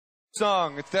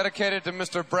song. It's dedicated to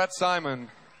Mr. Brett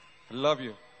Simon. I love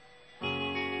you.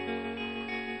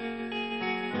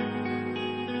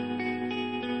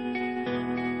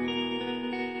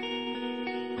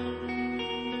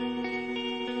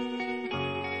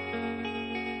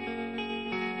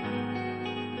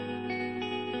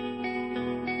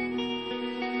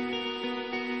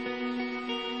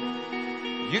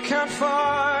 You can't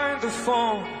find the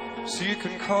phone, so you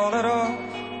can call it off,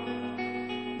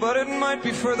 but it might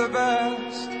be for the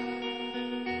best.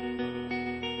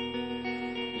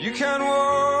 You can't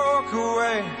walk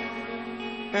away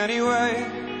anyway,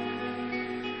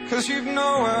 'cause you've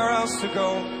nowhere else to go.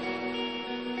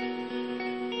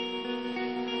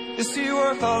 Is he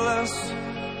worth all this?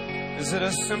 Is it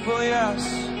a simple yes?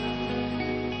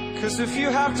 'Cause if you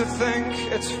have to think,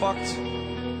 it's fucked.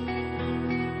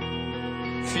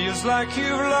 Feels like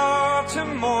you've loved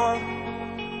him more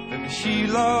than he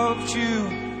loved you,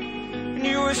 and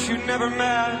you wish you never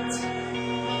met.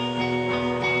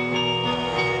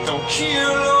 Don't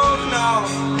kill love now.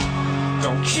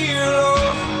 Don't kill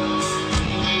love.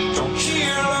 Don't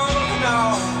kill love now.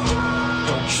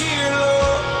 Don't kill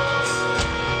love.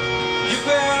 You've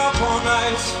been up all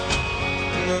night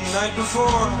and the night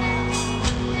before,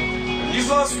 and you've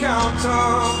lost count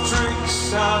of drinks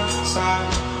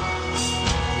outside.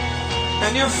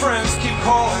 And your friends keep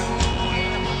calling,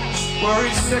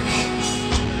 worried sick,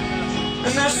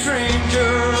 and there's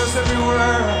strangers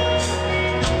everywhere.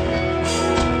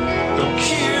 Don't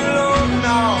kill love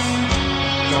now.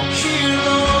 Don't kill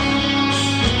love.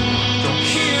 Don't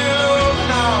kill love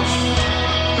now.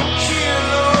 Don't kill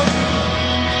love.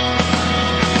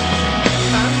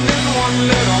 And in one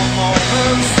little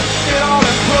moment, it all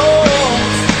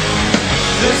implodes.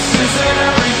 This isn't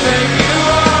everything you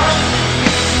are.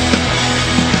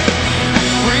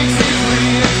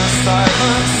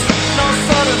 Silence, no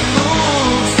sudden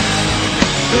moves.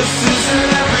 This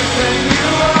isn't everything you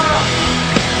are.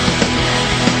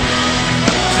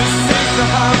 Just take the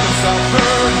habits I've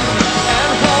heard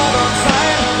and hold on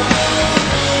tight.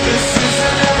 This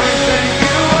isn't everything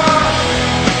you are.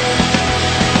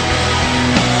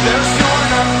 There's no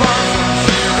not far from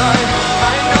here,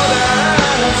 I know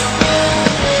that.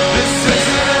 This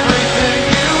isn't everything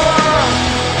you are.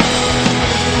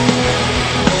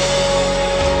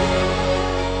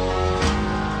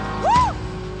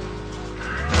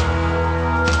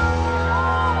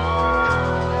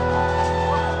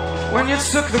 When you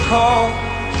took the call,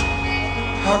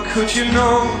 how could you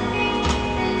know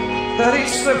that he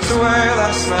slipped away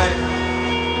last night?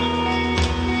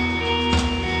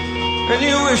 And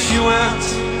you wish you went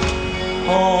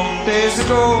home days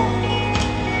ago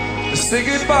to say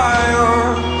goodbye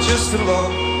or just to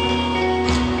love.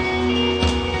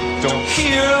 Don't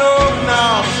kill love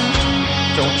now.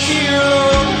 Don't kill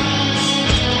love.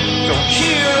 Don't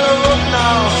kill love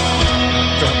now.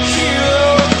 Don't kill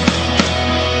love.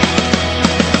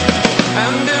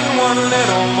 And in one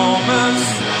little moment,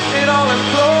 it all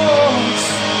implodes.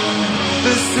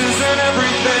 This isn't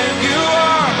everything you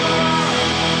are.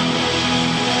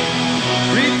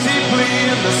 Breathe deeply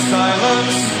in the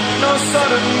silence, no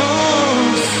sudden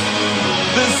moves.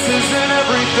 This isn't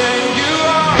everything you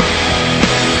are.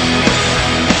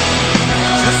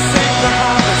 Just take the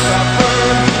habits I've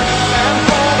heard and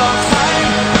hold on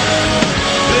tight.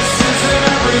 This isn't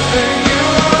everything you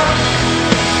are.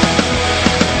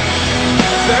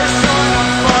 There's no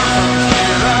not far from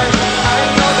here, I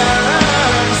know there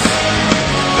is.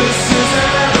 This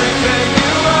isn't everything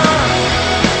you are.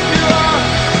 You are,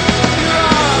 you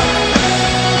are.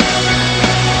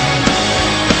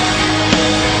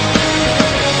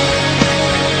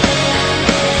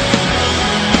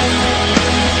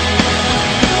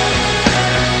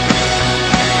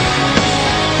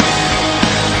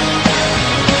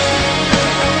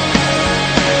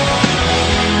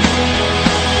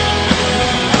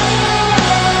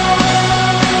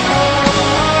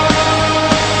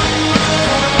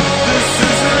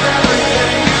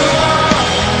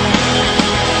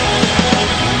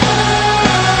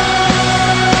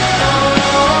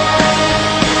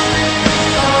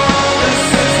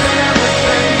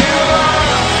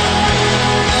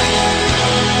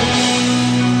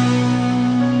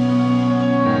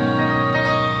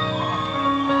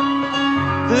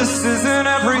 This isn't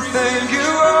everything you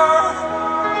are.